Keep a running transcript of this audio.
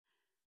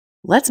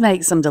Let's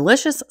make some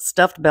delicious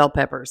stuffed bell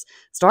peppers.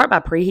 Start by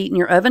preheating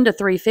your oven to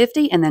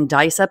 350 and then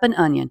dice up an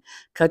onion.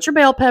 Cut your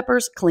bell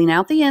peppers, clean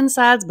out the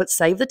insides, but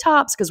save the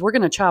tops because we're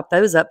going to chop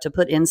those up to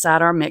put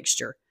inside our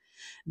mixture.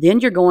 Then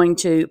you're going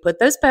to put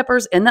those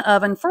peppers in the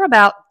oven for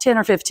about 10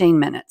 or 15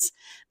 minutes.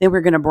 Then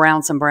we're going to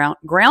brown some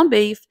ground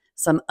beef,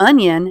 some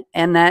onion,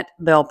 and that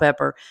bell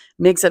pepper.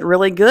 Mix it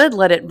really good,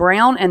 let it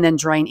brown, and then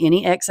drain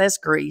any excess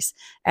grease.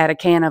 Add a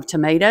can of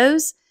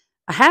tomatoes,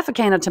 a half a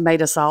can of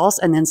tomato sauce,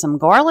 and then some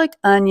garlic,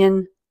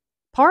 onion,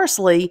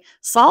 parsley,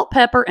 salt,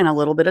 pepper, and a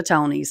little bit of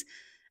Tony's.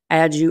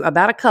 Add you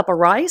about a cup of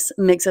rice,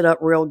 mix it up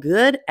real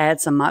good,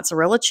 add some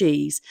mozzarella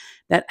cheese.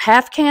 That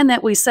half can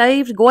that we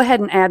saved, go ahead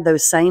and add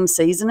those same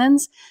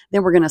seasonings.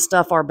 Then we're going to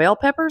stuff our bell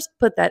peppers,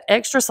 put that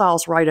extra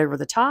sauce right over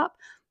the top,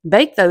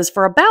 bake those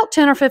for about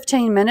 10 or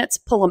 15 minutes,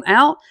 pull them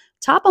out,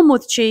 top them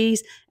with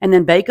cheese, and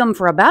then bake them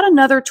for about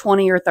another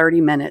 20 or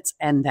 30 minutes.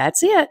 And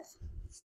that's it.